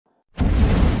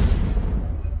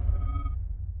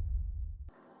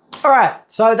All right,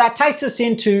 so that takes us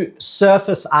into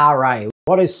surface RA.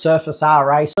 What is surface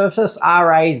RA? Surface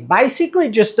RA is basically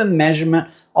just a measurement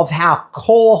of how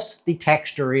coarse the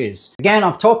texture is. Again,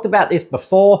 I've talked about this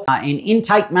before. In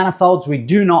intake manifolds, we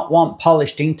do not want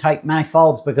polished intake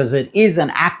manifolds because it is an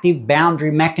active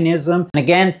boundary mechanism. And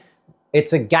again,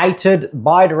 it's a gated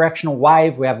bidirectional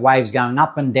wave. We have waves going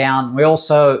up and down. We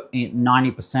also,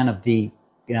 90% of the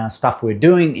stuff we're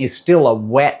doing is still a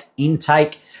wet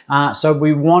intake. So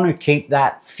we want to keep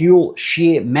that fuel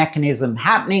shear mechanism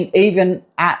happening even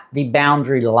at the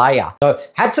boundary layer. So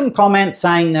had some comments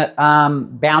saying that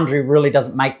boundary really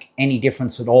doesn't make any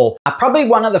difference at all. Probably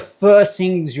one of the first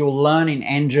things you'll learn in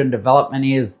engine development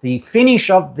is the finish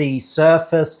of the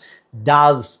surface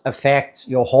does affect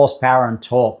your horsepower and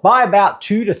torque by about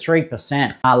 2 to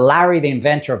 3%. Larry, the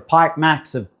inventor of Pike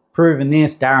Max, have proven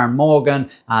this. Darren Morgan,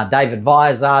 David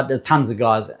Vizard, there's tons of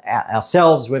guys.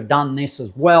 Ourselves, we've done this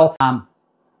as well.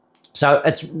 So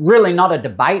it's really not a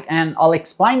debate, and I'll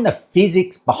explain the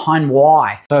physics behind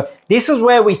why. So this is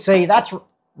where we see, that's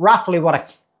roughly what a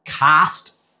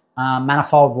cast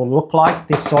manifold will look like,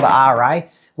 this sort of RA,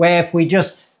 where if we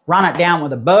just run it down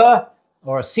with a burr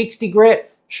or a 60 grit,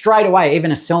 straight away,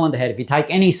 even a cylinder head, if you take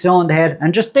any cylinder head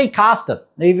and just decast it,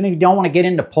 even if you don't want to get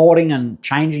into porting and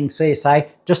changing CSA,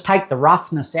 just take the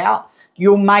roughness out,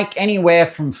 you'll make anywhere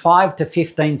from 5 to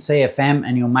 15 CFM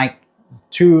and you'll make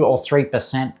 2 or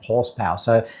 3% horsepower.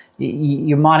 So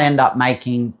you might end up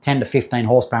making 10 to 15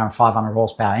 horsepower and 500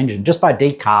 horsepower engine just by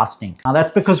decasting. Now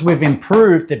that's because we've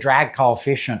improved the drag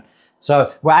coefficient.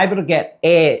 So we're able to get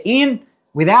air in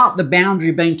without the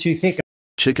boundary being too thick.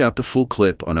 Check out the full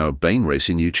clip on our Bane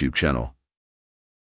Racing YouTube channel.